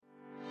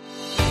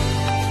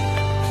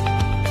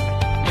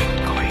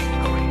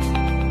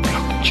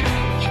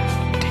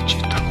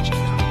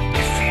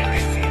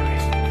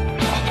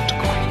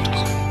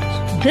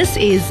This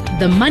is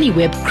the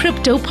MoneyWeb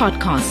Crypto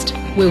Podcast,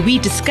 where we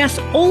discuss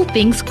all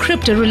things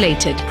crypto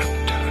related.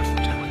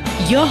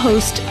 Your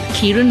host,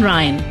 Kieran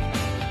Ryan.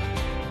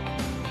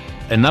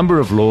 A number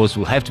of laws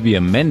will have to be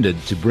amended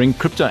to bring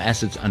crypto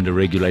assets under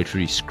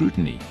regulatory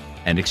scrutiny,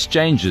 and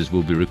exchanges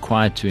will be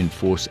required to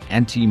enforce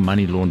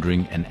anti-money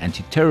laundering and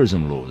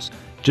anti-terrorism laws,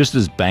 just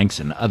as banks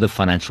and other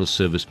financial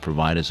service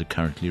providers are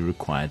currently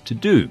required to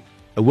do.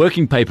 A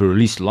working paper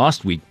released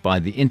last week by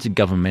the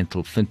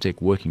Intergovernmental FinTech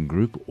Working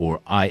Group, or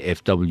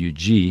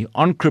IFWG,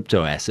 on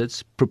crypto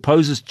assets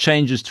proposes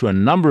changes to a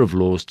number of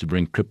laws to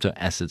bring crypto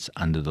assets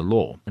under the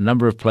law. A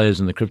number of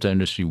players in the crypto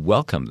industry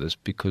welcome this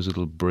because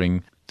it'll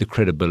bring the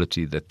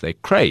credibility that they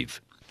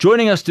crave.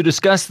 Joining us to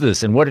discuss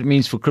this and what it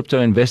means for crypto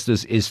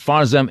investors is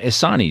Farzam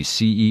Ehsani,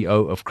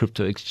 CEO of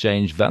crypto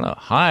exchange Vela.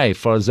 Hi,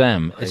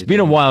 Farzam. It's been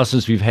a while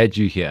since we've had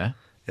you here.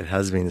 It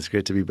has been. It's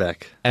great to be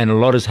back. And a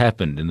lot has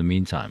happened in the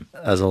meantime.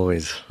 As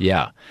always.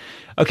 Yeah.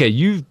 Okay,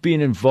 you've been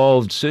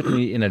involved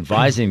certainly in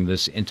advising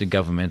this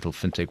Intergovernmental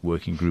FinTech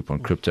Working Group on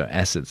crypto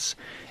assets.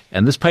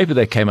 And this paper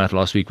that came out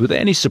last week, were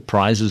there any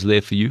surprises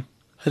there for you?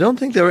 I don't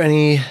think there were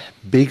any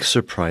big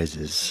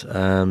surprises.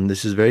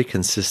 This is very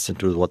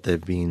consistent with what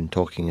they've been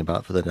talking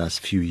about for the last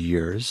few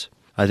years.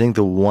 I think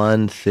the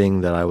one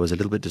thing that I was a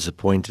little bit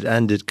disappointed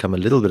and did come a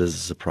little bit as a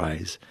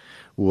surprise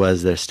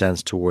was their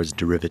stance towards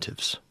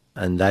derivatives.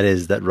 And that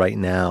is that right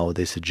now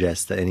they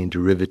suggest that any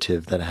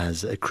derivative that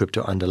has a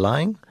crypto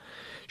underlying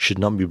should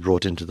not be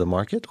brought into the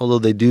market, although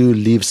they do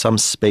leave some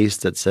space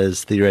that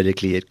says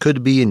theoretically it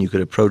could be, and you could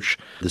approach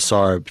the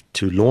SARB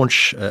to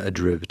launch a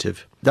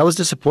derivative. That was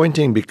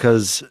disappointing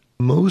because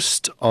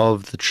most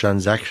of the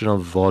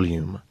transactional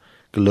volume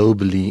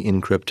globally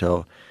in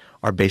crypto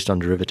are based on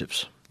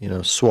derivatives,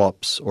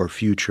 swaps or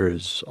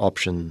futures,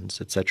 options,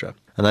 etc.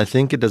 And I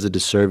think it does a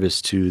disservice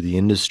to the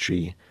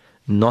industry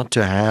not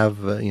to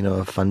have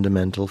a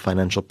fundamental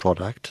financial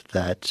product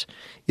that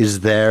is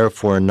there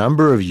for a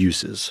number of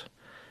uses,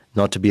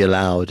 not to be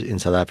allowed in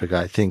South Africa.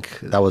 I think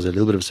that was a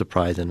little bit of a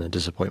surprise and a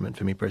disappointment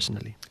for me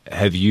personally.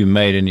 Have you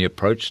made any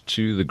approach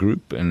to the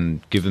group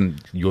and given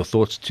your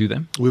thoughts to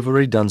them? We've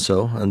already done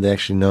so, and they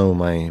actually know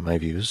my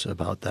views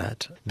about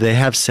that. They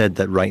have said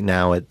that right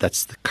now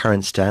that's the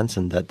current stance,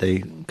 and that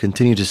they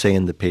continue to say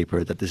in the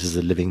paper that this is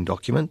a living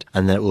document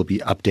and that it will be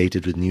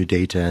updated with new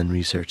data and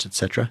research,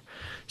 etc.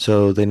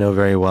 So they know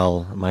very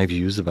well my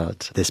views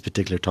about this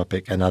particular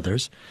topic and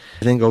others.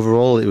 I think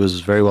overall it was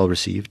very well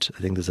received.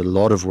 I think there's a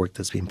lot of work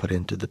that's been put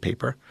into the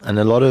paper and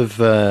a lot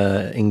of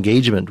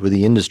engagement with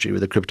the industry,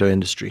 with the crypto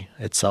industry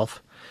itself.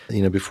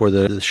 Before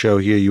the show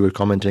here, you were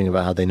commenting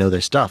about how they know their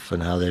stuff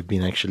and how they've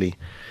been actually,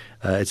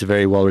 it's a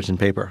very well-written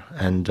paper.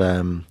 And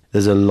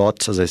there's a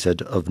lot, as I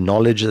said, of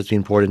knowledge that's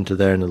been poured into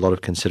there and a lot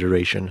of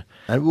consideration.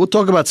 And we'll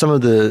talk about some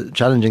of the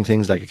challenging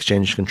things like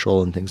exchange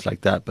control and things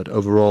like that. But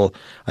overall,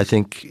 I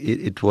think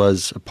it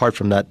was, apart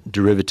from that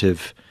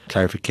derivative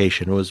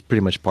clarification, it was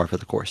pretty much par for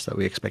the course that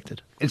we expected.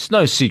 It's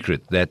no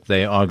secret that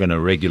they are going to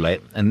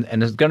regulate, and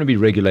it's going to be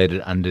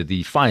regulated under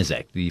the FISA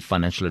Act, the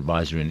Financial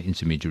Advisory and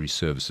Intermediary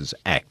Services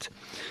Act.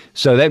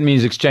 So that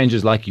means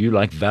exchanges like you,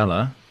 like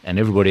Vela, and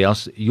everybody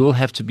else, you'll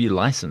have to be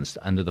licensed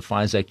under the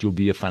FISA Act. You'll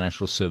be a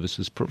financial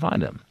services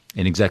provider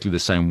in exactly the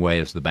same way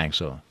as the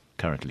banks are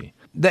currently.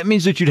 That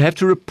means that you'd have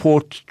to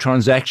report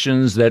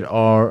transactions that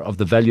are of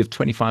the value of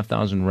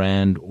 25,000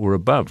 Rand or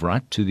above,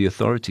 right, to the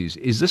authorities.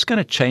 Is this going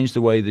to change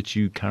the way that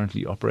you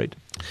currently operate?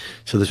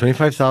 So the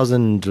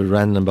 25,000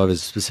 Rand and above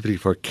is specifically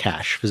for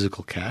cash,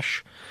 physical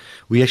cash.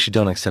 We actually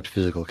don't accept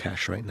physical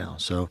cash right now.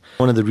 So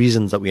one of the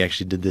reasons that we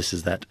actually did this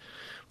is that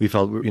we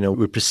felt,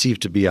 we're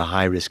perceived to be a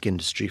high-risk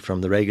industry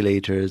from the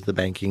regulators, the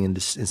banking in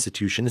this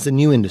institution. It's a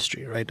new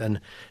industry, right? And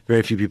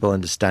very few people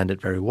understand it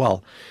very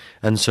well.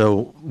 And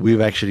so we've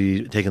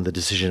actually taken the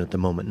decision at the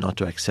moment not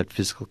to accept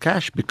physical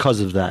cash because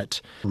of that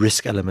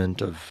risk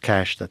element of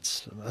cash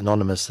that's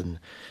anonymous and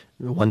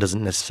one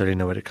doesn't necessarily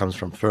know where it comes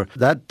from.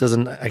 That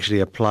doesn't actually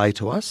apply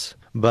to us.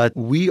 But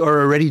we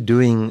are already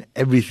doing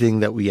everything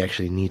that we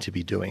actually need to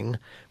be doing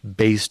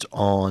based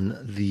on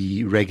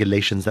the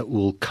regulations that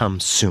will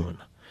come soon.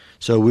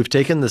 So we've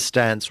taken the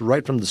stance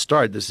right from the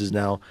start, this is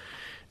now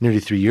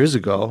nearly 3 years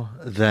ago,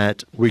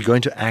 that we're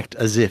going to act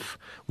as if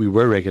we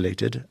were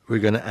regulated. We're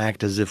going to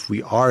act as if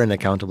we are an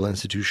accountable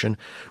institution.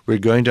 We're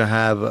going to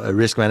have a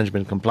risk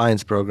management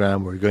compliance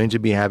program. We're going to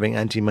be having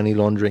anti-money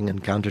laundering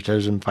and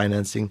counterterrorism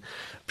financing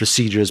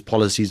procedures,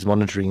 policies,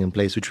 monitoring in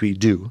place, which we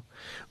do.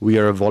 We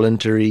are a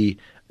voluntary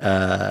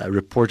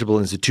reportable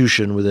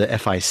institution with the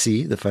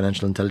FIC, the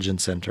Financial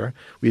Intelligence Center.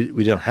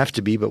 We don't have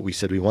to be, but we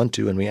said we want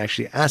to, and we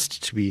actually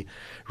asked to be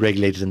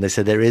regulated, and they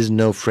said there is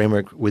no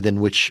framework within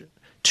which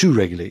to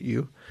regulate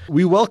you.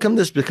 We welcome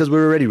this because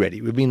we're already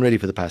ready. We've been ready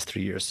for the past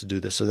 3 years to do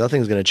this, so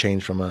nothing's going to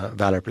change from a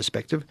Valor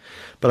perspective.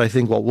 But I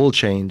think what will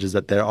change is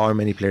that there are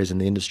many players in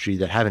the industry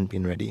that haven't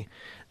been ready,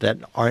 that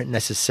aren't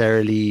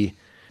necessarily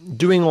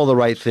doing all the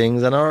right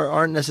things and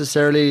aren't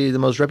necessarily the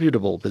most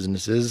reputable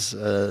businesses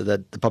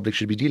that the public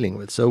should be dealing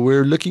with. So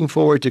we're looking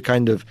forward to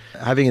kind of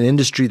having an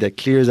industry that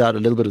clears out a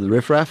little bit of the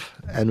riffraff,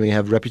 and we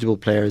have reputable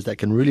players that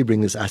can really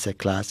bring this asset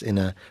class in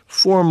a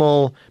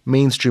formal,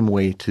 mainstream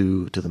way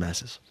to the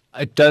masses.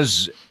 It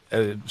does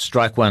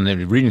strike one,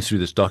 reading through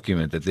this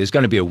document, that there's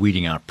going to be a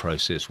weeding out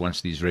process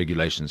once these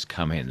regulations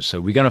come in. So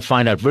we're going to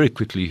find out very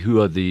quickly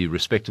who are the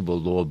respectable,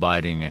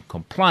 law-abiding and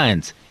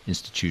compliant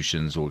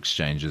institutions or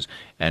exchanges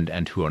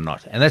and who are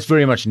not. And that's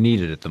very much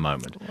needed at the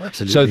moment.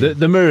 Absolutely. So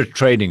the mirror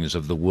tradings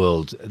of the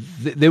world,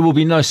 there will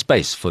be no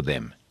space for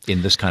them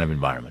in this kind of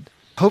environment.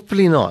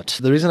 Hopefully not.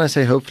 The reason I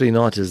say hopefully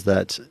not is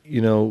that,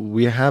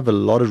 we have a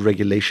lot of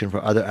regulation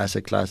for other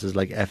asset classes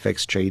like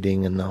FX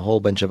trading and a whole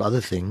bunch of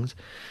other things,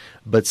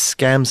 but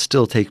scams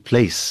still take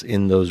place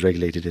in those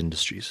regulated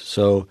industries.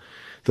 So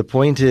the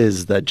point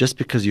is that just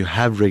because you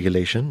have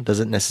regulation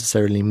doesn't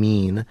necessarily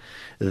mean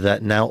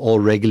that now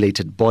all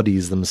regulated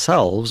bodies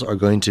themselves are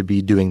going to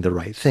be doing the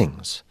right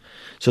things.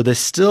 So there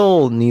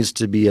still needs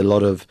to be a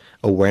lot of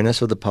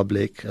awareness of the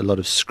public, a lot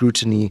of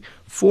scrutiny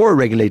for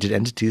regulated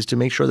entities to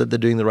make sure that they're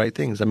doing the right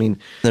things. I mean,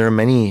 there are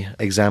many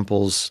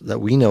examples that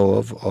we know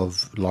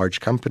of large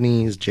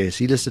companies,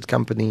 JSE-listed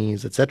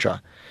companies,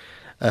 etc.,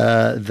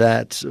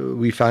 that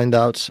we find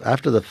out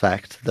after the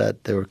fact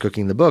that they were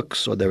cooking the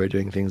books or they were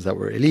doing things that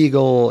were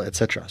illegal,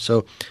 etc.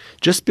 So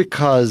just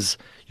because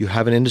you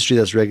have an industry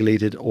that's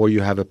regulated or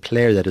you have a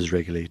player that is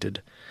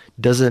regulated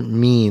doesn't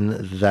mean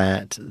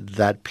that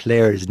that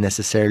player is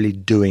necessarily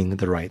doing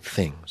the right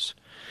things.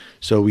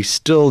 So we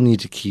still need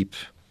to keep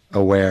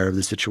aware of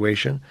the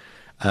situation.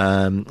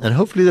 And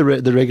hopefully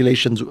the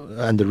regulations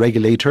and the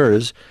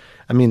regulators,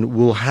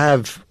 will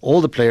have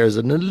all the players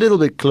in a little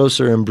bit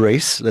closer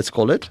embrace, let's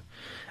call it,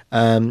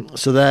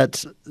 so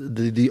that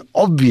the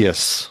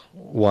obvious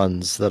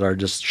ones that are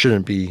just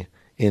shouldn't be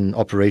in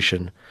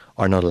operation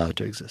are not allowed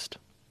to exist.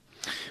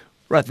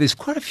 Right. There's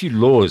quite a few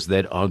laws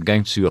that are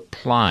going to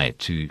apply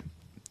to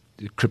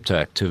crypto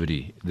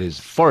activity. There's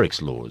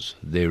Forex laws.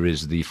 There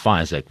is the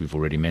FIRES Act we've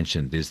already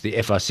mentioned. There's the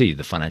FIC,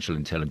 the Financial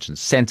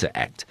Intelligence Center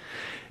Act.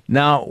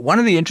 Now, one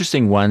of the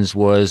interesting ones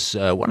was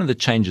one of the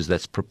changes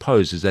that's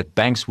proposed is that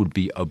banks would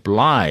be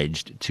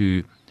obliged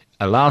to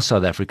allow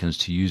South Africans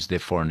to use their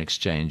foreign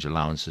exchange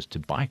allowances to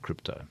buy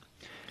crypto.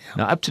 Yeah.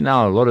 Now, up to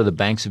now, a lot of the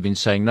banks have been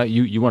saying, no,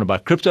 you want to buy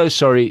crypto?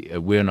 Sorry,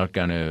 we're not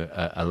going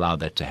to allow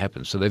that to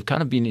happen. So they've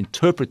kind of been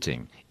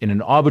interpreting in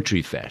an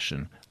arbitrary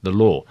fashion the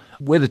law,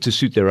 whether to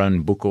suit their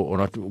own book or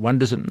not. One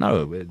doesn't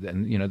know.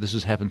 And, this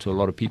has happened to a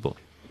lot of people.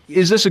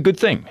 Is this a good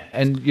thing?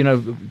 And,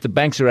 the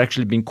banks are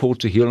actually being called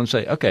to heel and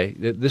say, okay,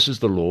 this is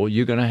the law.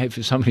 You're going to have,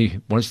 if somebody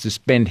wants to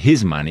spend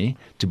his money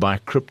to buy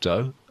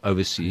crypto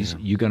overseas,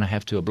 you're going to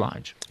have to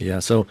oblige. Yeah,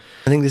 so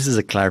I think this is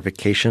a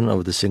clarification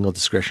of the single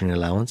discretionary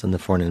allowance and the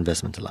foreign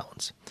investment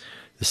allowance.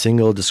 The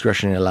single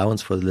discretionary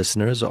allowance for the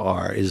listeners is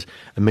R1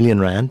 million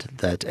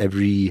that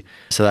every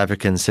South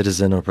African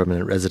citizen or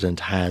permanent resident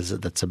has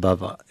that's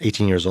above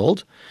 18 years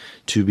old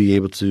to be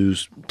able to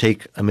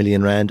take R1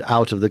 million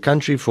out of the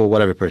country for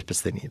whatever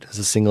purpose they need as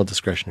a single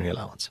discretionary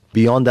allowance.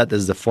 Beyond that,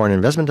 there's the foreign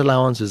investment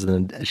allowance,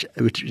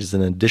 which is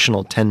an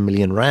additional 10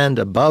 million rand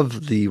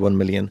above the 1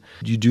 million.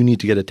 You do need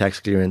to get a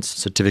tax clearance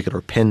certificate or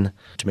PIN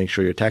to make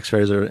sure your tax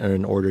affairs are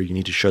in order. You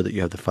need to show that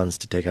you have the funds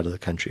to take out of the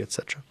country,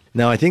 etc.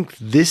 Now, I think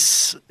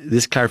this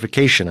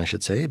clarification, I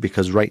should say,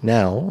 because right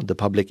now the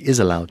public is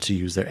allowed to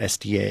use their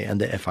SDA and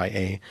the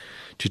FIA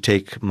to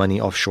take money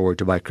offshore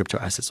to buy crypto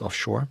assets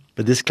offshore.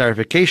 But this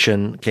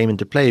clarification came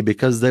into play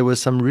because there were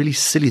some really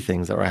silly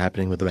things that were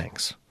happening with the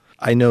banks.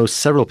 I know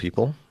several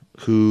people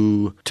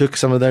who took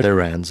some of their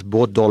rands,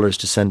 bought dollars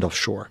to send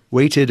offshore,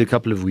 waited a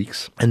couple of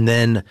weeks, and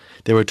then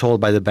they were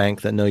told by the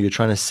bank that, no, you're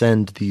trying to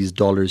send these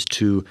dollars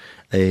to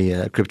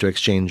a crypto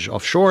exchange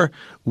offshore.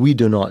 We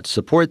do not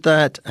support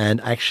that, and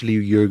actually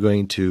you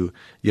have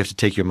to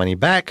take your money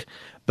back.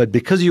 But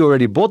because you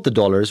already bought the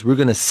dollars, we're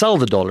going to sell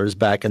the dollars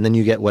back, and then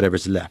you get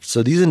whatever's left.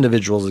 So these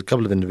individuals, a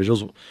couple of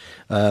individuals,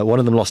 one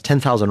of them lost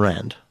 10,000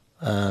 rand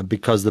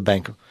because the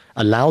bank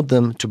allowed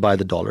them to buy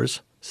the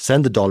dollars,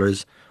 send the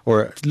dollars,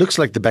 or it looks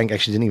like the bank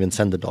actually didn't even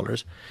send the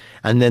dollars,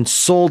 and then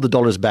sold the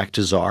dollars back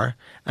to ZAR.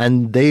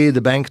 And the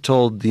bank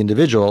told the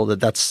individual that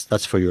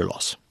that's for your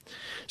loss.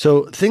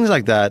 So things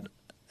like that,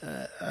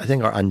 I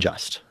think, are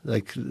unjust.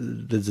 Like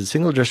there's a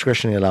single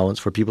discretionary allowance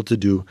for people to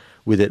do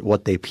with it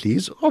what they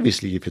please,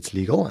 obviously if it's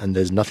legal, and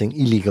there's nothing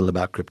illegal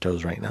about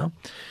cryptos right now.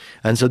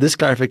 And so this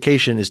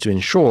clarification is to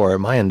ensure,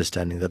 my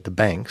understanding, that the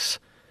banks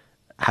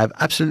have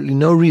absolutely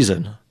no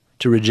reason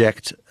to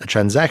reject a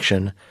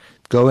transaction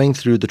going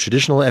through the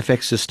traditional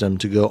FX system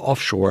to go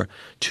offshore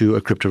to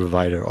a crypto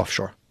provider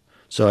offshore.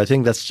 So I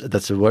think that's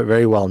a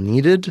very well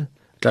needed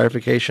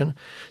clarification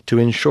to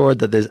ensure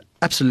that there's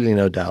absolutely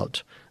no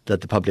doubt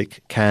that the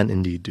public can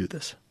indeed do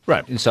this.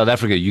 Right. In South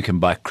Africa, you can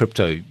buy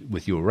crypto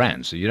with your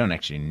rand, so you don't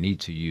actually need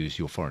to use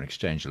your foreign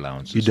exchange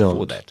allowances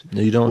for that.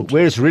 No, you don't.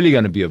 Where it's really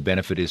going to be of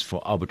benefit is for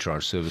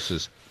arbitrage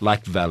services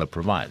like Valor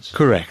provides.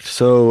 Correct.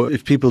 So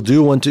if people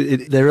do want to,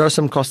 there are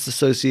some costs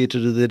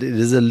associated with it. It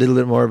is a little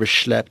bit more of a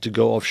schlep to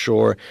go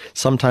offshore.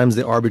 Sometimes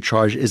the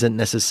arbitrage isn't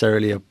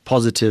necessarily a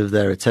positive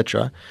there,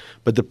 etc.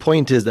 But the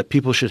point is that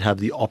people should have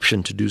the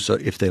option to do so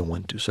if they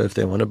want to. So if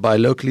they want to buy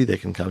locally, they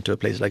can come to a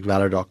place like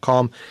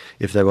Valor.com.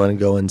 If they want to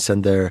go and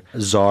send their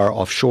ZAR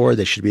offshore,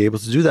 they should be able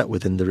to do that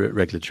within the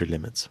regulatory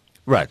limits.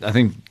 Right. I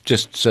think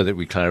just so that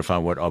we clarify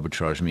what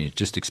arbitrage means,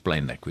 just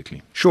explain that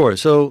quickly. Sure.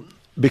 So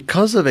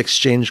because of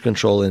exchange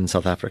control in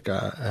South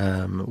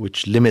Africa,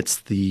 which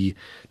limits the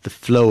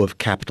flow of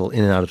capital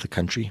in and out of the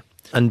country,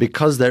 and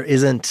because there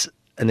isn't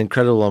an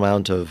incredible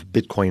amount of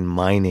Bitcoin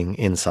mining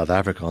in South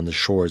Africa, on the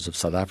shores of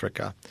South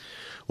Africa,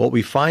 what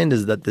we find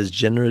is that there's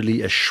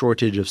generally a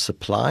shortage of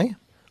supply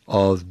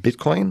of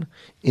Bitcoin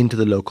into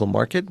the local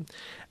market.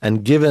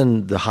 And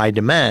given the high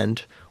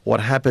demand, what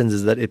happens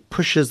is that it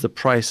pushes the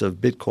price of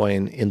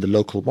Bitcoin in the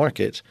local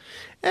market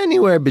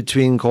anywhere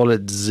between, call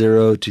it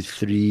 0 to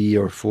 3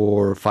 or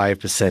 4 or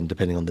 5%,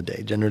 depending on the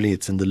day. Generally,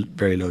 it's in the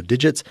very low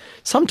digits.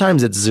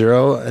 Sometimes it's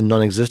zero and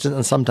non-existent,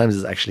 and sometimes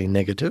it's actually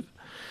negative.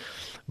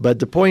 But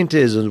the point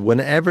is,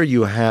 whenever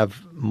you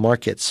have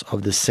markets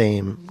of the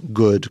same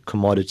good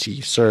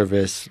commodity,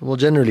 service, well,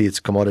 generally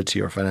it's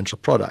commodity or financial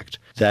product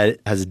that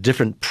has a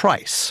different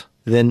price,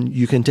 then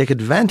you can take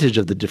advantage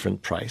of the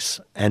different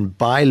price and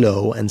buy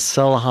low and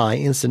sell high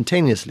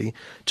instantaneously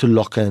to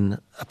lock in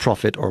a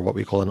profit, or what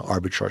we call an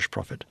arbitrage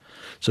profit.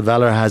 So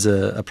Valor has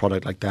a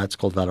product like that. It's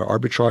called Valor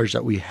Arbitrage,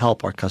 that we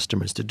help our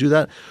customers to do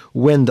that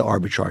when the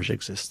arbitrage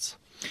exists.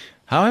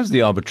 How has the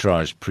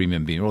arbitrage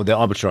premium been, or the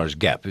arbitrage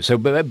gap? So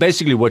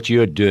basically what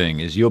you're doing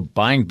is you're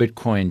buying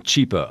Bitcoin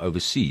cheaper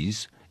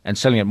overseas and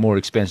selling it more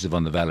expensive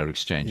on the Valor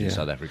exchange in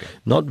South Africa.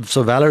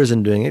 So Valor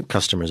isn't doing it,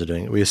 customers are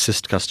doing it. We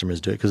assist customers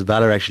do it because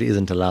Valor actually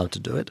isn't allowed to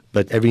do it.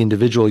 But every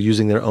individual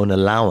using their own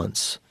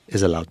allowance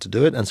is allowed to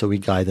do it. And so we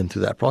guide them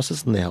through that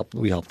process, and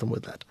we help them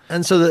with that.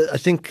 And so I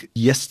think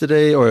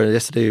yesterday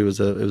it was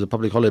a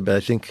public holiday, but I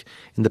think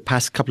in the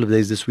past couple of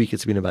days this week,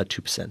 it's been about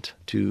 2%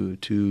 to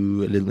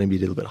maybe a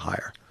little bit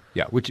higher.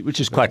 Yeah, which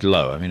is quite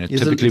low. I mean, it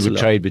typically would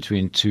trade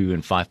between 2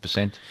 and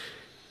 5%.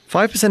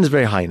 5% is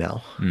very high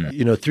now.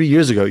 3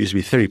 years ago, it used to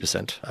be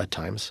 30% at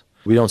times.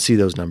 We don't see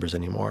those numbers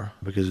anymore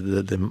because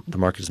the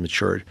market has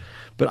matured.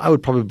 But I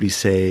would probably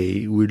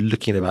say we're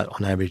looking at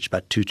on average,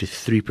 about 2 to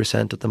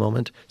 3% at the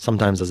moment.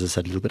 Sometimes, as I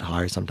said, a little bit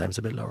higher, sometimes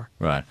a bit lower.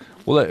 Right.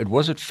 Well, it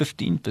was at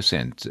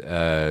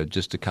 15%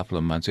 just a couple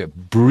of months ago,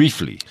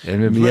 briefly.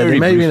 There may have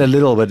been a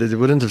little, but it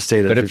wouldn't have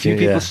stayed at 15%. But a few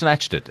people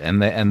snatched it,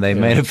 and they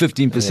made a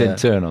 15%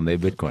 turn on their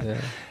Bitcoin.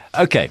 Yeah.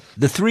 Okay,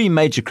 the 3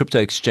 major crypto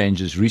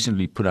exchanges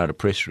recently put out a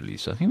press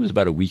release, I think it was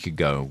about a week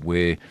ago,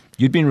 where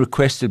you'd been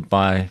requested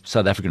by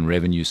South African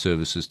Revenue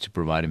Services to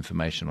provide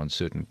information on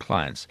certain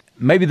clients.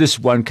 Maybe this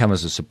won't come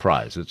as a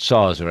surprise that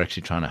SARS are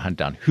actually trying to hunt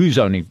down who's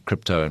owning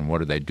crypto and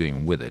what are they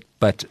doing with it.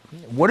 But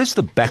what is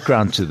the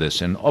background to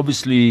this? And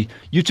obviously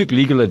you took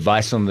legal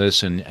advice on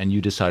this and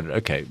you decided,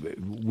 okay,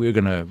 we're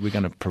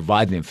gonna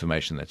provide the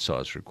information that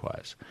SARS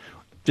requires.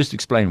 Just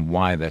explain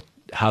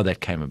how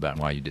that came about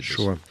and why you did this.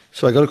 Sure.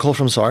 So I got a call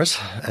from SARS,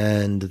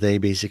 and they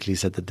basically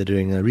said that they're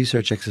doing a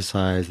research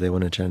exercise. They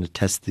want to try to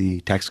test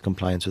the tax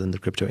compliance within the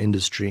crypto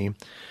industry.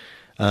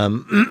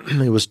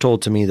 It was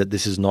told to me that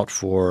this is not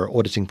for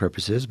auditing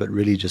purposes, but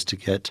really just to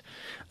get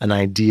an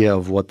idea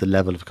of what the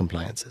level of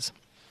compliance is.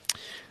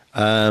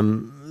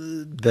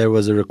 There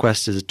was a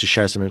request to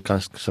share some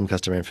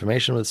customer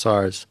information with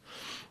SARS.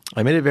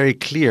 I made it very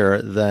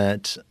clear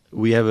that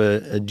we have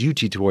a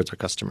duty towards our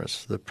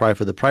customers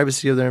for the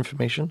privacy of their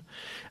information,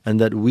 and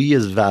that we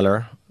as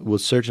Valor will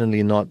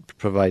certainly not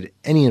provide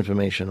any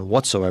information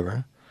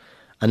whatsoever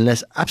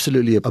unless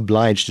absolutely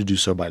obliged to do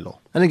so by law.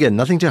 And again,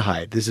 nothing to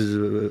hide. This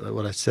is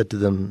what I said to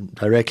them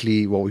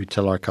directly, what we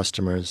tell our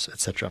customers,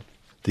 etc.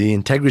 The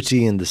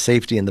integrity and the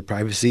safety and the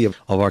privacy of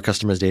our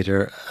customers'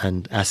 data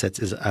and assets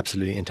is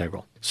absolutely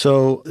integral.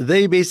 So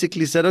they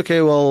basically said,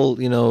 okay, well,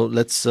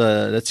 let's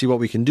see what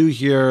we can do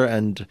here.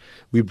 And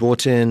we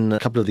brought in a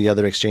couple of the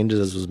other exchanges,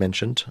 as was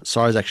mentioned.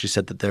 SARS actually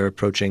said that they're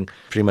approaching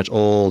pretty much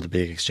all the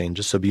big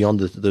exchanges. So beyond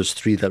those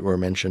 3 that were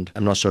mentioned,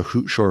 I'm not sure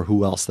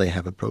who else they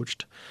have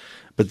approached.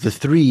 But the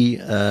 3,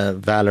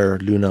 Valor,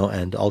 Luno,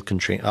 and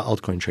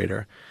Altcoin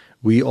Trader,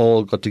 we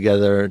all got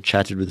together,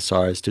 chatted with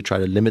SARS to try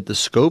to limit the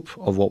scope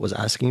of what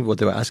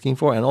they were asking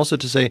for, and also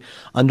to say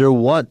under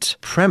what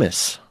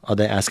premise are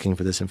they asking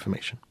for this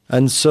information.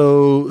 And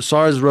so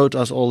SARS wrote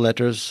us all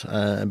letters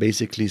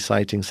basically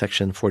citing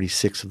Section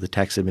 46 of the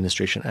Tax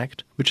Administration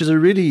Act, which is a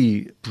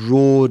really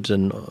broad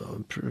and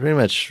pretty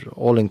much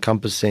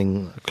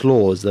all-encompassing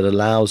clause that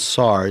allows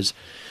SARS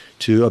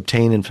to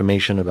obtain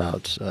information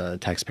about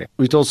taxpayers.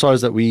 We told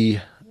SARS that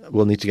we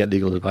will need to get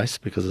legal advice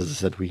because, as I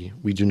said, we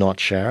do not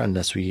share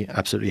unless we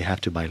absolutely have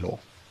to by law.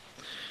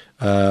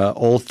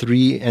 All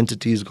three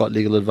entities got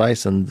legal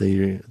advice, and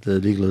the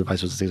legal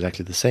advice was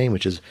exactly the same,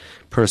 which is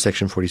per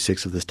Section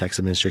 46 of this Tax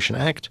Administration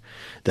Act,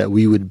 that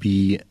we would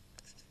be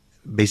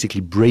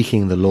basically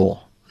breaking the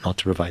law not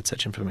to provide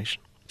such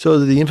information. So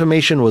the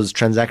information was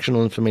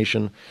transactional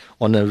information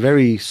on a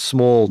very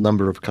small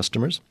number of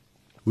customers.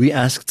 We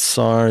asked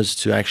SARS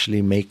to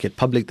actually make it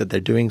public that they're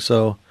doing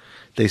so.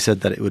 They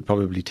said that it would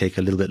probably take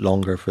a little bit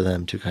longer for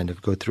them to kind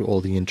of go through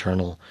all the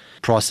internal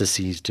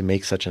processes to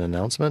make such an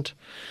announcement.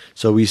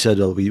 So we said,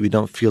 well, we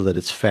don't feel that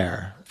it's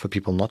fair for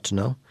people not to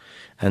know.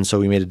 And so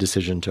we made a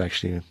decision to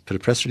actually put a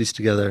press release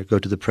together, go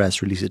to the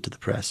press, release it to the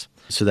press,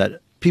 so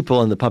that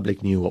people and the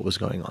public knew what was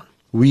going on.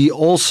 We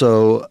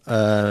also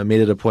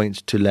made it a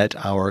point to let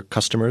our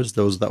customers,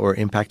 those that were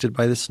impacted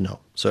by this, know.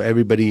 So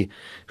everybody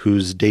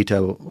whose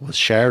data was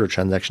shared or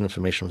transaction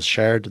information was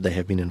shared, they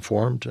have been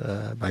informed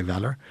by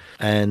Valor.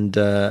 And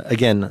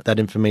again, that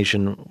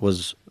information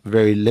was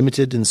very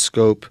limited in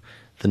scope.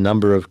 The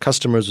number of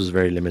customers was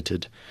very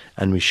limited,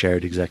 and we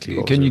shared exactly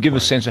what was Can you give a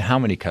required. sense of how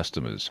many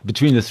customers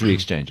between the three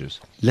exchanges?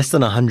 Less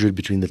than 100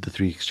 between the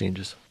three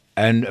exchanges.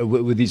 And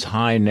were these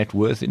high net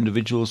worth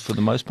individuals for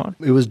the most part?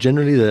 It was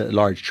generally the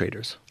large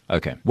traders.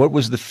 Okay. What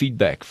was the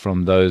feedback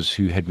from those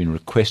who had been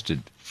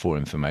requested for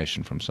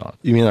information from SARS?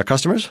 You mean our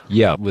customers?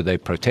 Yeah. Were they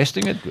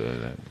protesting it?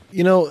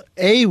 You know,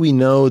 we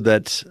know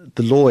that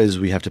the law is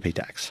we have to pay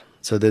tax.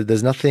 So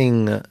there's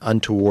nothing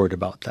untoward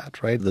about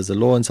that, right? There's a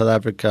law in South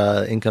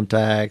Africa, income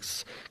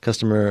tax,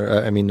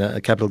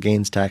 capital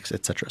gains tax,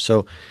 etc.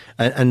 So,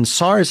 and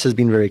SARS has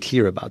been very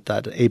clear about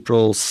that.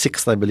 April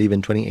 6th, I believe,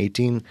 in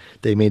 2018,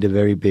 they made a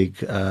very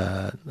big,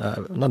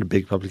 not a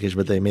big publication,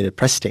 but they made a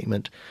press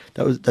statement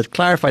that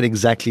clarified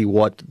exactly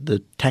what the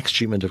tax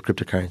treatment of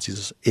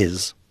cryptocurrencies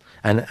is.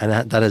 And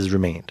that has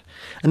remained.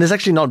 And it's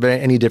actually not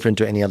any different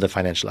to any other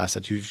financial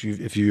asset.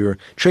 If you're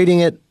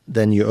trading it,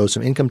 then you owe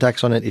some income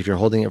tax on it. If you're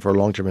holding it for a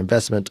long-term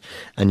investment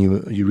and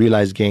you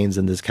realize gains,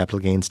 then there's capital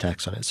gains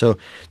tax on it. So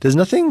there's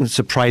nothing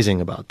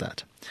surprising about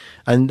that.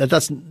 And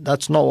that's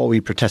not what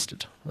we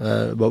protested.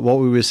 But what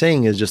we were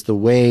saying is just the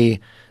way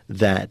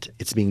that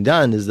it's being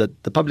done is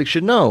that the public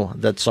should know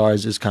that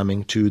SARS is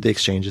coming to the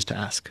exchanges to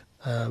ask.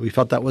 We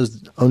felt that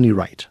was only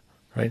right?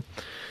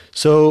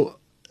 So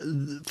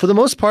for the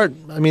most part,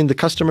 I mean, the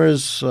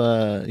customers,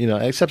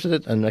 accepted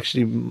it. And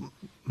actually,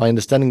 my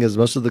understanding is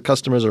most of the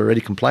customers are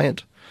already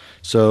compliant.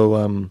 So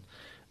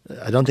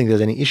I don't think there's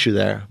any issue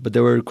there. But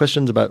there were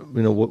questions about,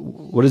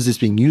 what is this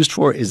being used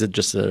for? Is it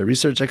just a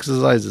research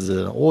exercise? Is it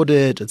an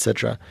audit,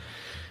 etc.?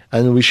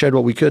 And we shared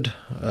what we could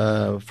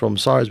from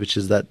SARS, which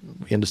is that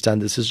we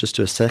understand this is just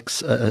to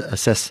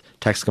assess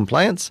tax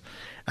compliance,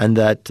 and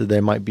that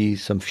there might be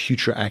some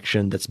future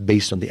action that's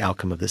based on the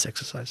outcome of this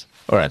exercise.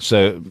 All right.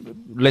 So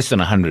less than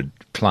 100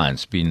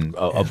 clients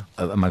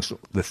amongst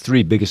the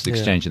three biggest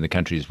exchanges in the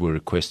countries were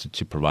requested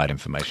to provide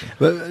information.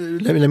 But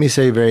let me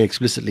say very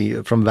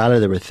explicitly, from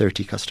Valor there were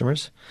 30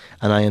 customers,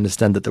 and I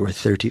understand that there were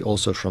 30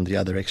 also from the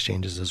other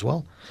exchanges as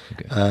well.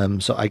 Okay.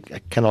 So I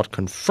cannot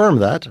confirm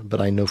that, but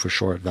I know for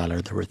sure at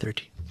Valor there were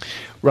 30.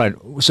 Right.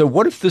 So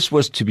what if this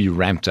was to be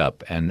ramped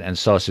up and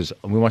SARS says,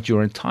 we want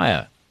your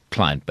entire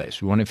client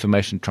base. We want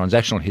information,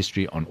 transactional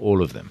history on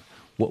all of them.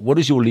 What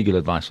is your legal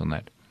advice on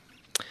that?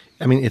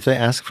 I mean, if they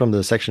ask from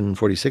the Section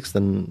 46,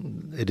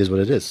 then it is what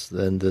it is.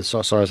 Then the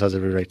SARS has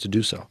every right to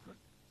do so.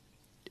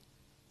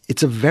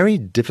 It's a very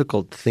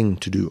difficult thing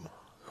to do.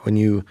 When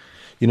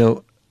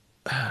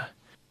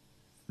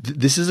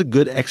this is a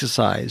good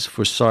exercise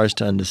for SARS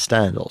to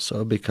understand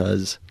also,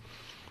 because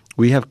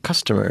we have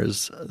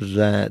customers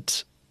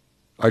that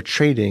are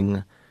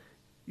trading,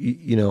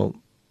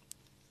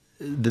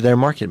 they're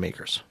market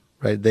makers.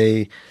 Right?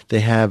 They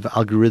have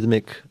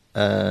algorithmic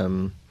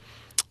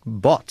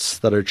bots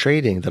that are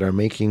trading, that are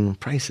making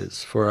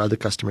prices for other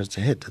customers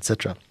to hit,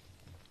 etc.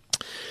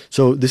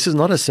 So this is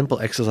not a simple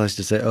exercise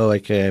to say, oh,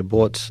 okay, I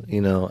bought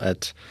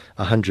at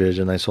 100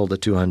 and I sold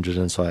at 200,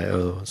 and so I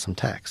owe some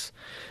tax.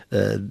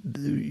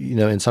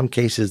 In some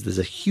cases, there's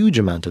a huge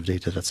amount of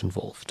data that's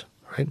involved.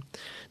 Right?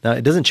 Now,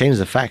 it doesn't change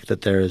the fact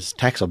that there is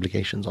tax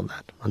obligations on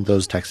that, and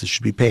those taxes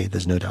should be paid.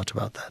 There's no doubt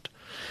about that.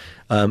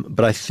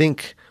 But I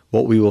think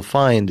what we will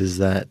find is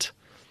that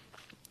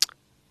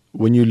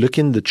when you look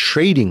in the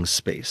trading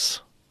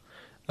space,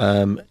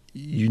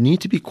 you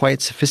need to be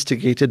quite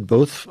sophisticated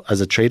both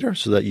as a trader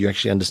so that you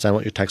actually understand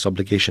what your tax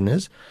obligation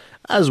is,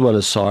 as well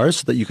as SARS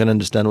so that you can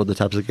understand what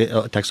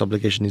the tax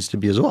obligation needs to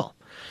be as well.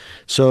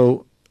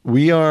 So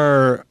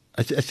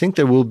I think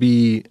there will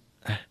be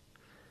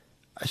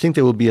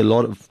a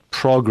lot of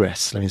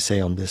progress, let me say,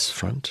 on this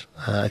front.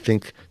 I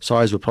think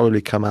SARS will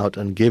probably come out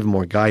and give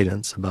more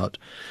guidance about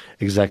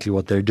exactly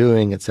what they're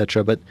doing,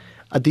 etc. But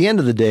at the end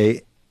of the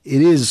day,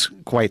 it is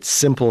quite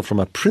simple from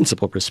a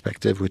principle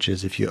perspective, which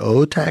is if you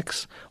owe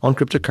tax on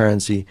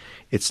cryptocurrency,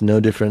 it's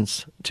no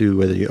difference to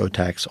whether you owe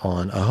tax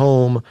on a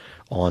home,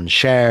 on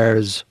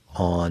shares,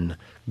 on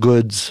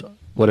goods,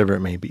 whatever it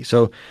may be.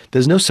 So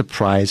there's no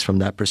surprise from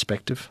that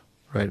perspective.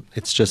 right?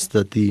 It's just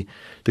that the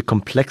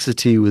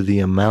complexity with the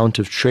amount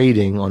of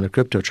trading on a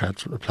crypto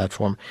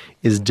platform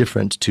is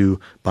different to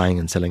buying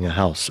and selling a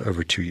house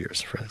over 2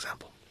 years, for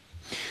example.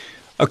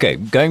 Okay,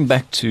 going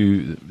back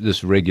to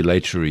this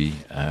regulatory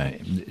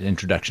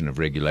introduction of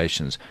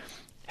regulations,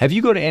 have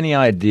you got any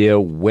idea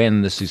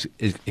when this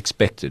is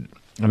expected?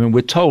 I mean,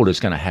 we're told it's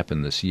going to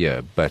happen this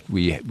year, but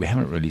we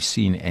haven't really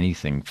seen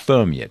anything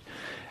firm yet.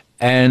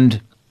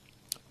 And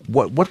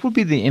what will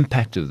be the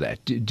impact of that?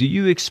 Do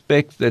you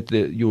expect that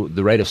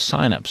the rate of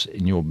sign-ups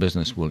in your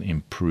business will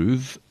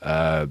improve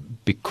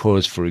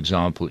because, for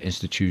example,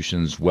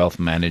 institutions, wealth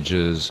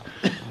managers,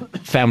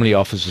 family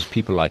offices,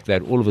 people like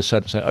that, all of a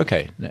sudden say,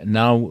 okay,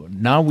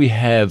 now we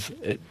have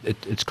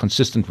it's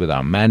consistent with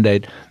our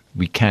mandate.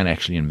 We can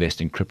actually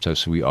invest in crypto,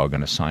 so we are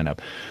going to sign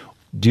up.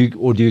 Do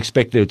you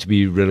expect there to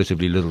be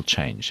relatively little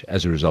change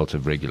as a result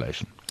of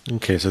regulation?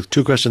 Okay, so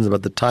 2 questions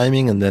about the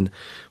timing and then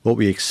what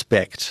we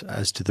expect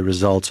as to the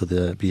results of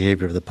the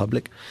behavior of the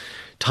public.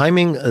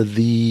 Timing,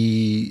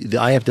 the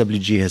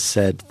IFWG has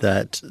said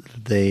that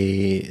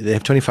they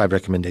have 25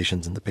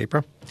 recommendations in the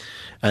paper,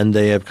 and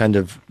they have kind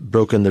of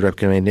broken the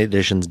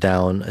recommendations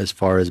down as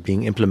far as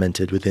being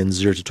implemented within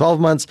 0 to 12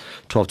 months,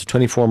 12 to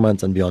 24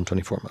 months, and beyond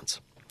 24 months.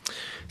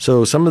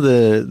 So some of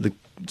the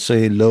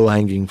say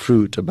low-hanging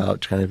fruit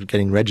about kind of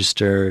getting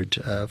registered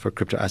for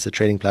crypto asset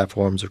trading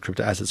platforms or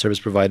crypto asset service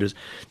providers,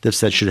 they've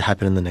said should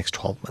happen in the next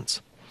 12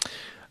 months.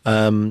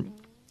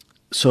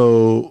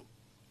 So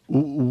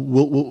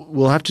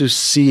we'll have to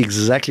see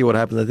exactly what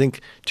happens. I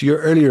think to your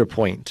earlier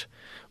point,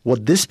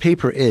 what this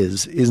paper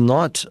is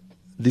not,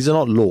 these are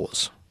not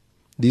laws.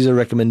 These are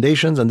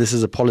recommendations, and this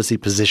is a policy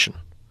position.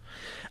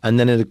 And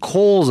then it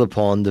calls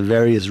upon the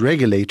various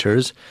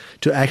regulators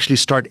to actually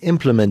start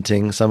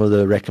implementing some of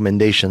the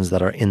recommendations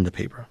that are in the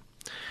paper.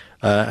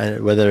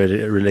 And whether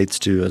it relates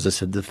to, as I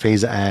said, the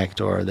FASE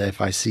Act or the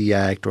FIC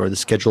Act or the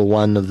Schedule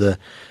 1 of the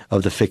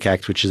FIC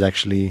Act, which is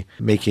actually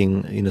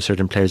making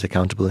certain players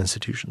accountable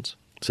institutions.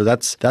 So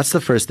that's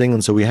the first thing.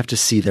 And so we have to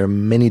see there are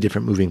many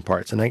different moving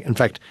parts. And in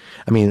fact,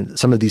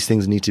 some of these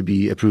things need to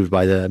be approved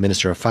by the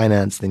Minister of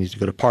Finance. They need to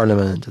go to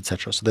Parliament,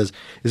 etc. So this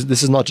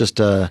is not just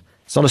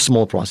it's not a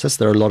small process.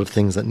 There are a lot of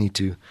things that need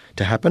to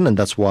happen, and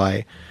that's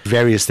why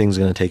various things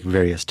are going to take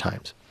various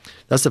times.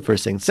 That's the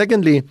first thing.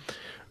 Secondly,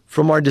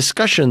 from our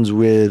discussions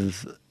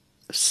with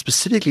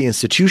specifically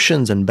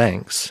institutions and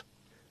banks,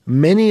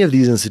 many of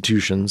these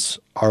institutions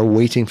are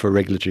waiting for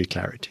regulatory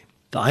clarity.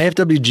 The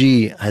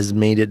IFWG has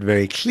made it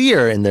very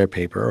clear in their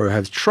paper, or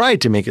have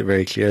tried to make it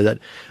very clear, that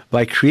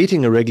by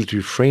creating a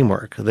regulatory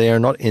framework, they are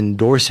not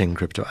endorsing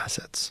crypto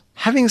assets.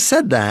 Having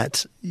said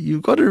that,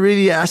 you've got to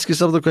really ask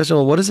yourself the question,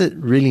 well, what does it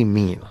really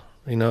mean?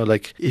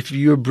 If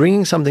you're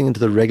bringing something into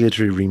the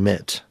regulatory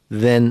remit,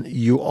 then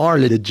you are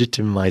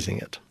legitimizing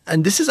it.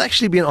 And this has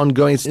actually been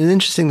ongoing. It's an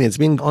interesting thing. It's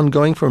been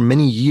ongoing for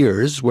many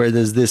years, where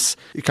there's this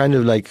kind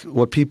of like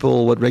what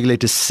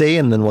regulators say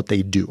and then what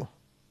they do.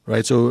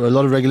 Right. So a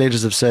lot of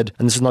regulators have said,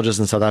 and this is not just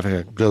in South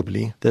Africa,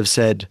 globally, they've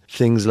said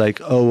things like,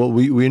 oh, well,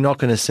 we're not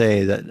going to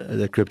say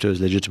that crypto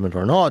is legitimate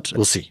or not.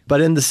 We'll see.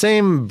 But in the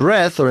same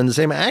breath or in the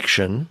same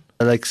action,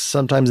 like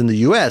sometimes in the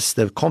US,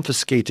 they've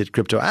confiscated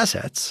crypto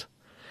assets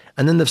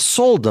and then they've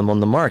sold them on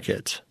the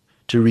market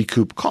to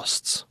recoup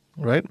costs.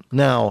 Right?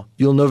 Now,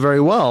 you'll know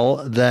very well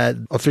that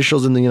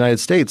officials in the United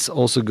States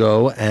also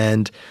go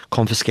and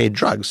confiscate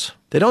drugs.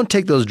 They don't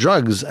take those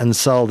drugs and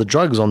sell the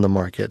drugs on the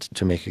market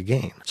to make a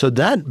gain. So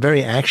that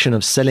very action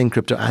of selling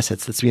crypto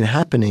assets that's been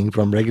happening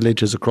from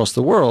regulators across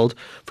the world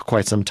for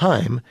quite some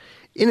time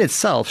in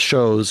itself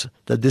shows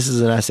that this is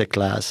an asset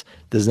class.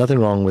 There's nothing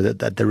wrong with it,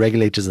 that the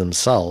regulators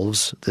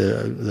themselves,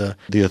 the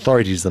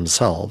authorities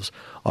themselves,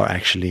 are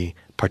actually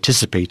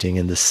participating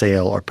in the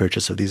sale or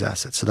purchase of these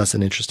assets. So that's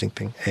an interesting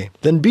thing, A.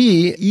 Then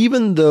B,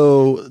 even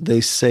though they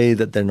say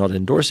that they're not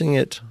endorsing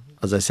it,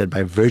 as I said,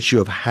 by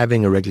virtue of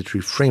having a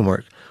regulatory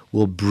framework,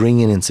 will bring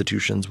in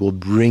institutions, will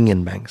bring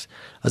in banks.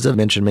 As I've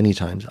mentioned many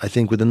times, I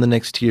think within the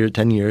next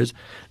 10 years,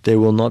 there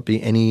will not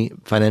be any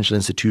financial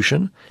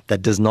institution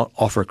that does not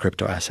offer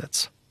crypto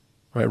assets.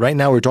 Right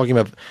now, we're talking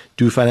about,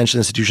 do financial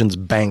institutions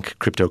bank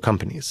crypto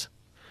companies?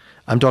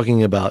 I'm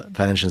talking about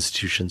financial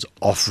institutions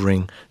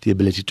offering the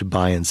ability to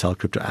buy and sell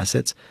crypto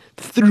assets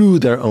through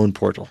their own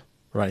portal,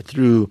 right,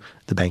 through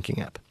the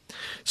banking app.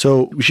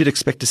 So we should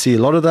expect to see a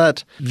lot of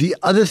that. The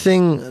other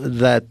thing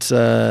that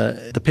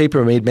the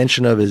paper made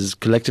mention of is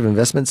collective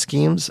investment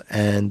schemes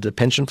and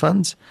pension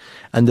funds.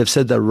 And they've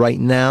said that right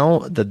now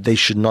that they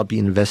should not be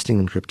investing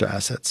in crypto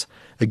assets.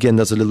 Again,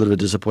 that's a little bit of a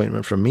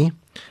disappointment from me.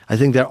 I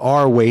think there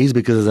are ways,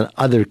 because there's an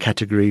other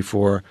category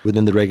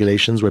within the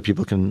regulations where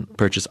people can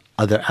purchase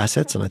other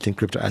assets, and I think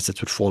crypto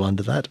assets would fall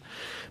under that.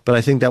 But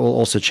I think that will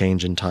also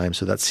change in time,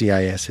 so that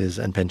CISs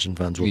and pension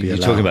funds will be allowed.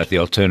 You're talking about the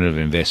alternative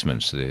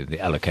investments, the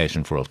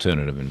allocation for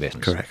alternative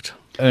investments. Correct.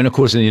 And of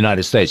course, in the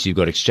United States, you've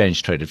got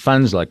exchange-traded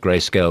funds like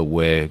Grayscale,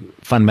 where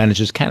fund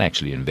managers can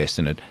actually invest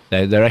in it.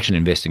 They're actually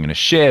investing in a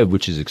share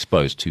which is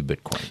exposed to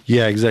Bitcoin.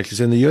 Yeah, exactly.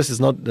 So in the US, it's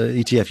not the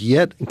ETF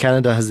yet. In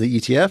Canada has the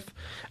ETF,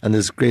 and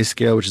there's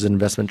Grayscale, which is an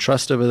investment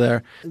trust over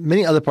there.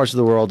 Many other parts of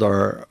the world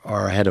are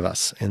ahead of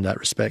us in that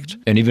respect.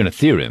 And even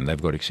Ethereum,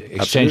 they've got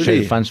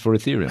exchange-traded funds for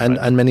Ethereum.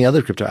 And many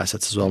other crypto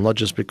assets as well, not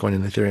just Bitcoin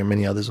and Ethereum,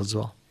 many others as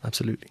well.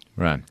 Absolutely.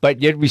 Right.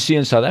 But yet we see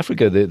in South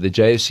Africa, the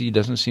JSE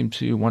doesn't seem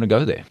to want to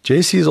go there.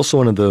 JSE is also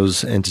one of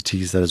those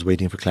entities that is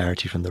waiting for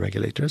clarity from the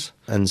regulators.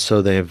 And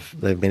so they've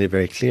made it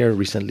very clear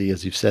recently,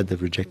 as you've said,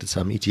 they've rejected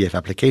some ETF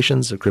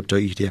applications, or crypto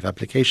ETF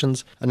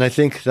applications. And I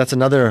think that's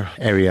another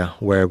area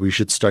where we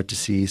should start to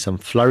see some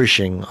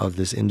flourishing of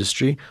this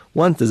industry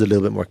once there's a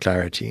little bit more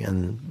clarity.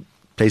 And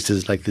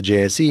places like the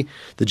JSE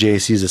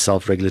is a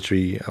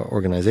self-regulatory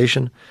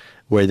organization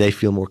where they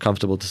feel more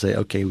comfortable to say,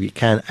 okay, we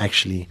can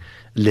actually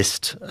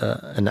list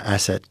an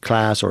asset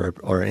class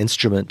or an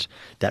instrument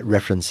that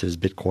references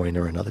Bitcoin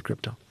or another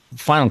crypto.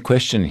 Final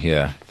question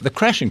here. The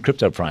crash in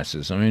crypto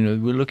prices, I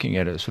mean, we're looking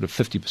at a sort of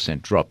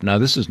 50% drop. Now,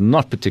 this is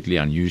not particularly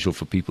unusual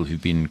for people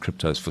who've been in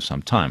cryptos for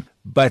some time,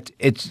 but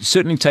it's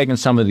certainly taken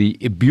some of the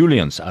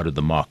ebullience out of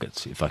the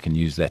markets, if I can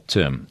use that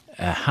term.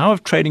 How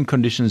have trading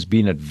conditions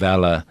been at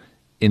Valor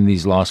in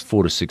these last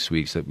 4 to 6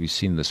 weeks that we've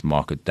seen this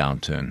market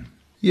downturn?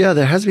 Yeah,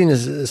 there has been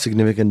a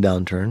significant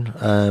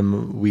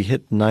downturn. We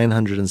hit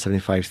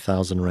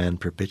 975,000 Rand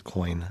per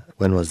Bitcoin.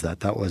 When was that?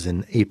 That was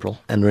in April.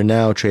 And we're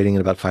now trading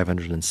at about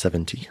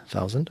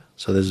 570,000.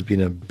 So there's been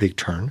a big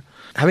turn.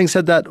 Having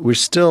said that, we're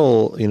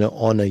still,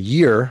 on a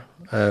year,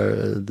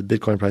 the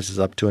Bitcoin price is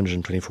up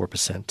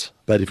 224%.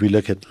 But if we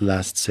look at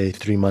last, say,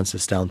 3 months,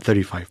 it's down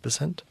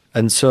 35%.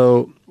 And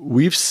so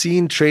we've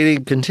seen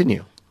trading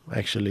continue,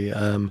 actually.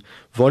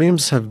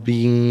 Volumes have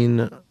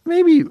been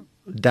maybe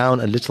down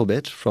a little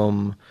bit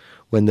from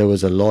when there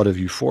was a lot of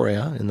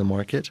euphoria in the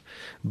market,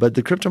 but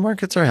the crypto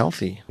markets are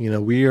healthy.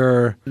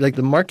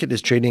 The market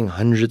is trading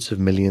hundreds of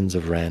millions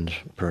of Rand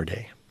per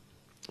day,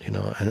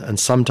 and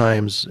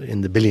sometimes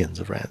in the billions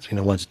of Rands,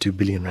 1 to 2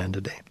 billion Rand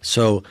a day.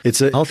 So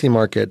it's a healthy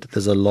market.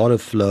 There's a lot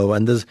of flow,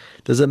 and there's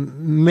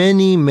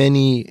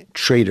many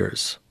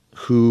traders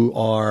who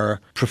are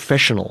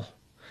professional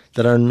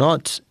that are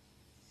not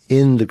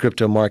in the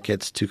crypto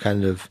markets to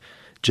kind of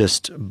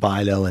just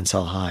buy low and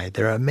sell high.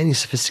 There are many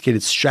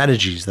sophisticated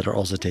strategies that are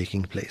also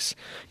taking place.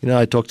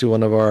 I talked to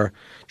one of our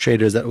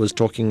traders that was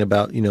talking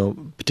about,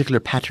 particular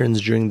patterns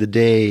during the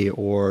day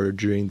or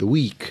during the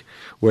week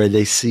where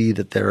they see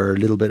that there are a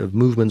little bit of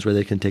movements where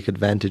they can take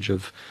advantage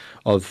of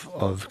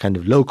kind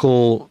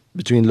of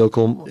between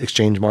local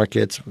exchange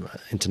markets,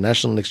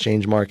 international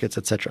exchange markets,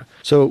 etc.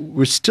 So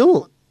we're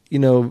still,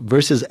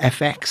 versus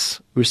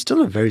FX, we're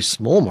still a very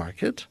small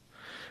market,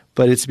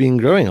 but it's been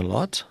growing a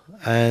lot.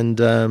 And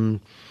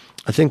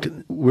I think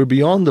we're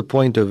beyond the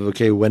point of,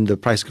 okay, when the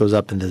price goes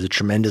up and there's a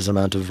tremendous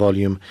amount of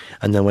volume,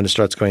 and then when it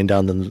starts going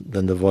down,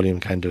 then the volume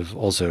kind of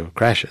also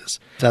crashes.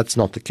 That's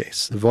not the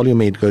case. The volume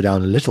may go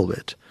down a little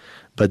bit,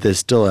 but there's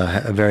still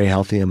a very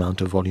healthy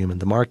amount of volume in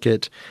the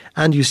market.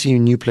 And you see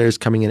new players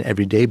coming in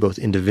every day, both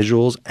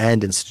individuals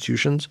and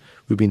institutions.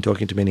 We've been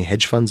talking to many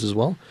hedge funds as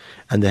well.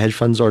 And the hedge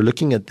funds are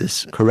looking at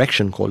this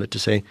correction, call it, to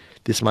say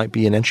this might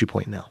be an entry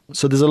point now.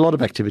 So there's a lot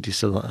of activity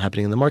still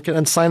happening in the market.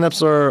 And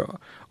signups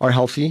are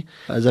healthy.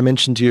 As I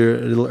mentioned to you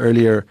a little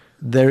earlier,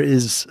 there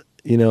is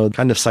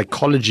kind of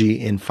psychology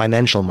in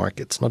financial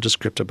markets, not just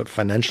crypto, but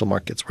financial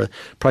markets where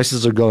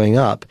prices are going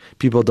up.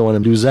 People don't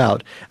want to lose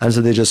out. And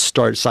so they just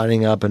start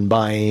signing up and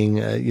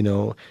buying,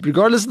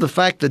 regardless of the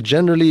fact that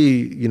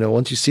generally,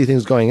 once you see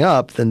things going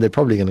up, then they're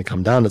probably going to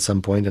come down at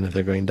some point. And if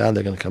they're going down,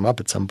 they're going to come up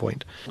at some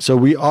point. So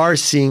we are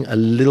seeing a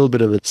little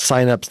bit of a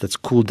signups that's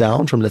cooled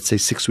down from, let's say,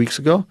 6 weeks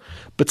ago,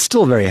 but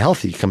still very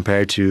healthy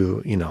compared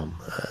to,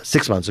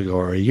 6 months ago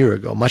or a year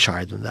ago, much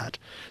higher than that.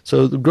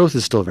 So the growth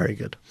is still very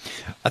good.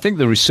 I think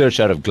the research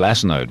out of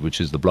Glassnode,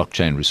 which is the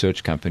blockchain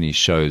research company,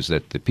 shows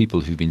that the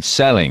people who've been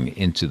selling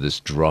into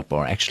this drop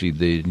are actually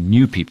the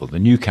new people, the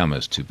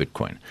newcomers to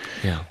Bitcoin.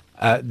 Yeah.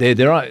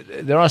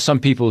 There are some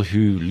people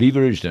who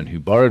leveraged and who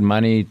borrowed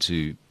money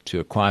to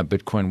acquire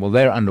Bitcoin. Well,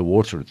 they're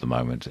underwater at the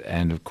moment,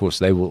 and of course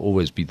they will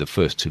always be the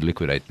first to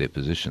liquidate their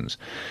positions.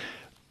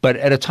 But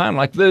at a time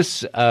like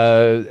this,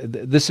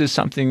 this is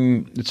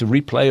something, it's a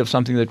replay of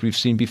something that we've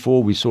seen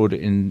before. We saw it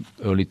in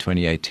early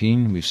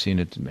 2018. We've seen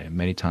it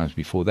many times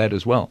before that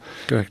as well.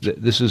 Correct.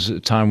 This is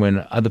a time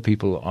when other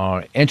people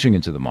are entering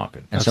into the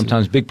market, and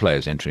sometimes big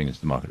players entering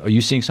into the market. Are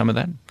you seeing some of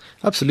that?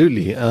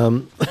 Absolutely.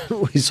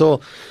 We saw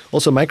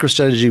also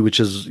MicroStrategy, which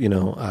is,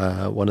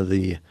 one of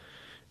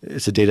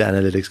it's a data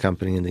analytics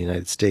company in the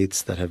United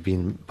States that have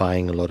been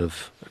buying a lot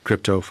of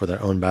crypto for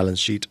their own balance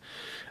sheet.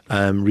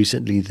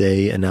 Recently,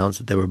 they announced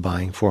that they were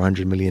buying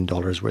 $400 million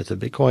worth of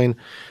Bitcoin.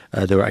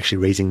 They were actually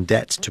raising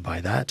debt to buy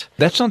that.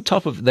 That's on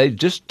top of, they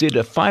just did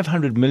a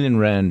 500 million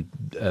Rand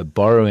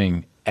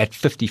borrowing at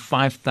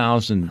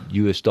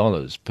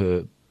 $55,000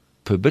 per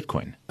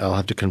Bitcoin. I'll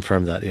have to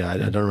confirm that. Yeah, I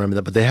don't remember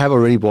that. But they have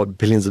already bought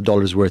billions of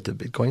dollars worth of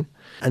Bitcoin.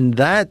 And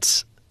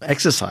that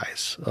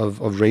exercise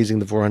of raising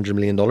the $400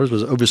 million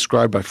was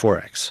oversubscribed by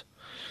 4x.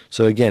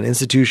 So again,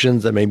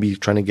 institutions that may be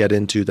trying to get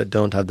into that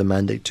don't have the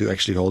mandate to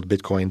actually hold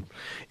Bitcoin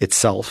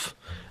itself,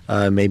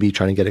 maybe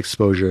trying to get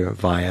exposure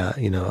via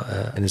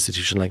an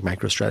institution like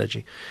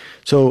MicroStrategy.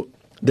 So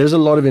there's a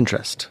lot of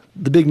interest.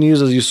 The big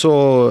news, as you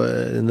saw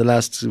in the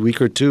last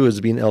week or two,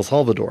 has been El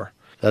Salvador.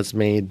 That's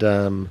made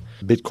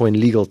Bitcoin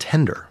legal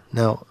tender.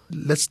 Now,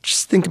 let's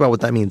just think about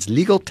what that means.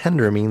 Legal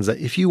tender means that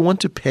if you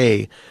want to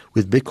pay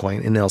with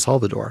Bitcoin in El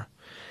Salvador,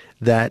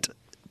 that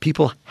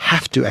people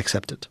have to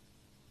accept it.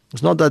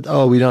 It's not that,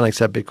 we don't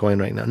accept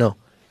Bitcoin right now. No.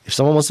 If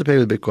someone wants to pay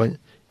with Bitcoin,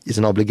 it's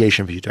an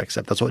obligation for you to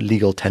accept. That's what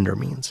legal tender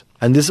means.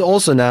 And this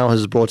also now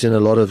has brought in a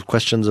lot of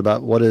questions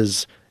about what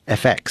is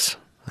FX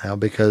now,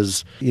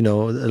 because, a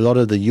lot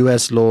of the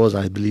US laws,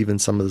 I believe in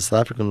some of the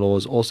South African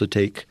laws, also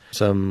take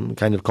some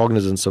kind of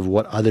cognizance of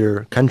what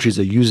other countries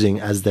are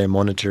using as their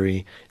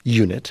monetary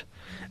unit.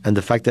 And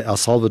the fact that El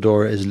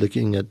Salvador is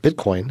looking at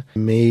Bitcoin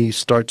may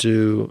start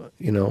to,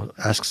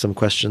 ask some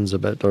questions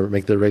about, or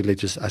make the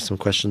regulators ask some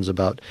questions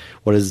about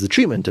what is the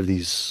treatment of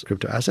these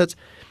crypto assets,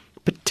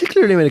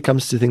 particularly when it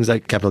comes to things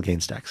like capital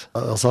gains tax.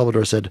 El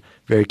Salvador said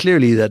very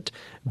clearly that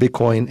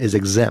Bitcoin is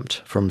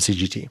exempt from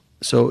CGT.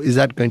 So is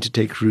that going to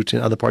take root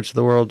in other parts of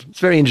the world? It's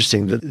very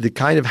interesting. The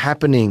kind of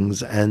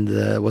happenings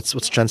and what's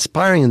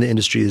transpiring in the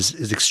industry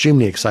is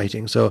extremely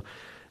exciting. So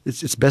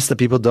it's best that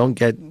people don't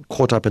get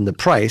caught up in the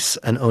price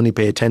and only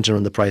pay attention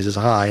when the price is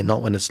high and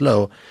not when it's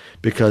low,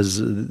 because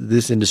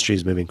this industry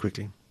is moving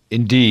quickly.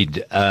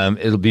 Indeed.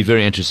 It'll be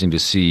very interesting to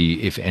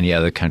see if any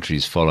other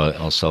countries follow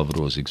El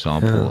Salvador's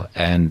example.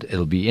 And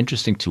it'll be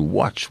interesting to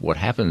watch what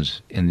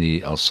happens in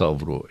the El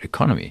Salvador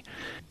economy,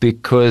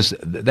 because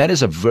that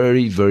is a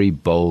very, very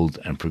bold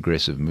and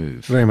progressive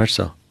move. Very much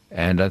so.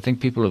 And I think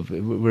people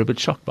were a bit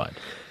shocked by it.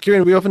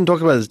 Kieran, we often talk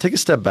about this. Take a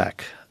step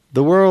back.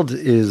 The world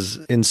is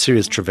in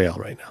serious travail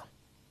right now.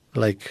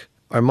 Like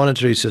our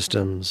monetary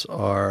systems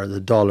are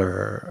the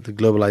dollar, the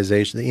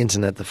globalization, the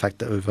internet, the fact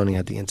that we've only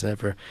had the internet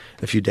for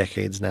a few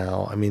decades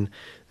now. I mean,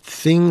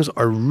 things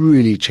are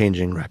really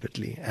changing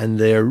rapidly, and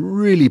they're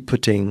really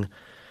putting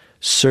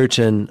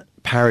certain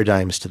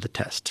paradigms to the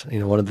test.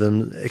 One of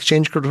them,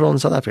 exchange control in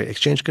South Africa.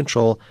 Exchange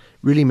control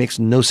really makes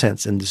no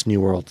sense in this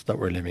new world that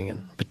we're living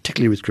in,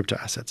 particularly with crypto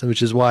assets, and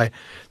which is why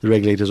the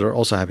regulators are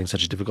also having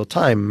such a difficult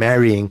time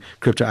marrying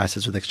crypto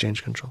assets with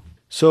exchange control.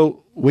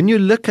 So when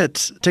you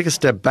take a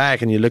step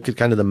back and you look at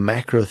kind of the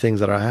macro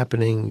things that are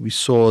happening, we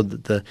saw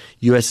that the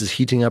U.S. is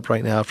heating up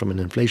right now from an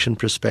inflation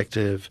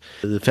perspective.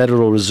 The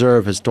Federal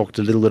Reserve has talked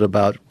a little bit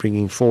about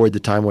bringing forward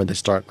the time when they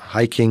start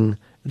hiking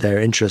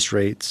their interest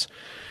rates.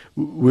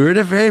 We're at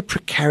a very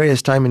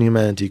precarious time in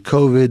humanity,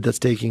 COVID that's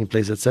taking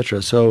place,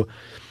 etc. So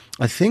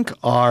I think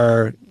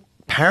our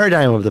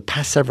paradigm of the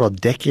past several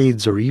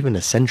decades or even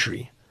a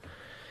century,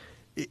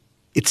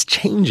 it's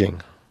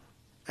changing.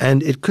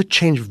 And it could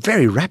change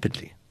very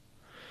rapidly.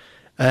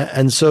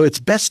 And so it's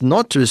best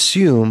not to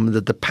assume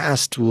that the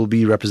past will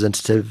be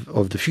representative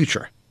of the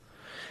future.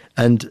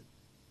 And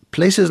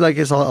places like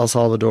El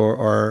Salvador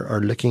are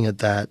looking at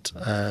that.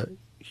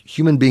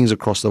 Human beings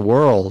across the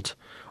world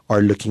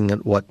are looking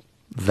at what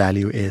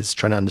value is,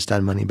 trying to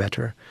understand money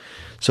better.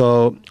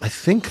 So I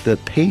think the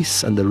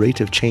pace and the rate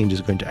of change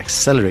is going to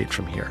accelerate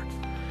from here.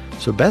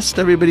 So best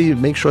everybody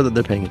make sure that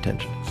they're paying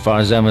attention.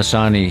 Farzam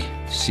Hassani,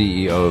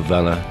 CEO of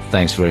Vela,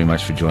 thanks very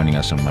much for joining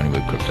us on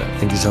MoneyWeb Crypto.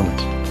 Thank you so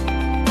much.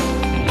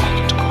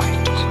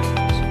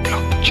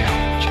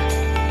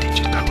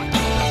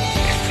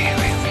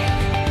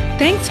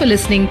 Thanks for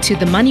listening to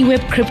the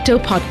MoneyWeb Crypto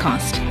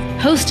Podcast,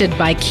 hosted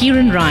by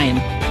Kieran Ryan.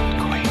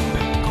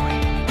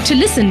 To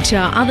listen to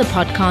our other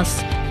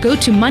podcasts, go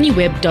to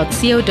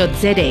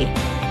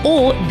moneyweb.co.za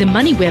or the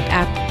MoneyWeb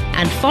app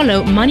and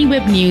follow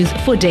MoneyWeb News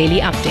for daily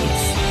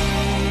updates.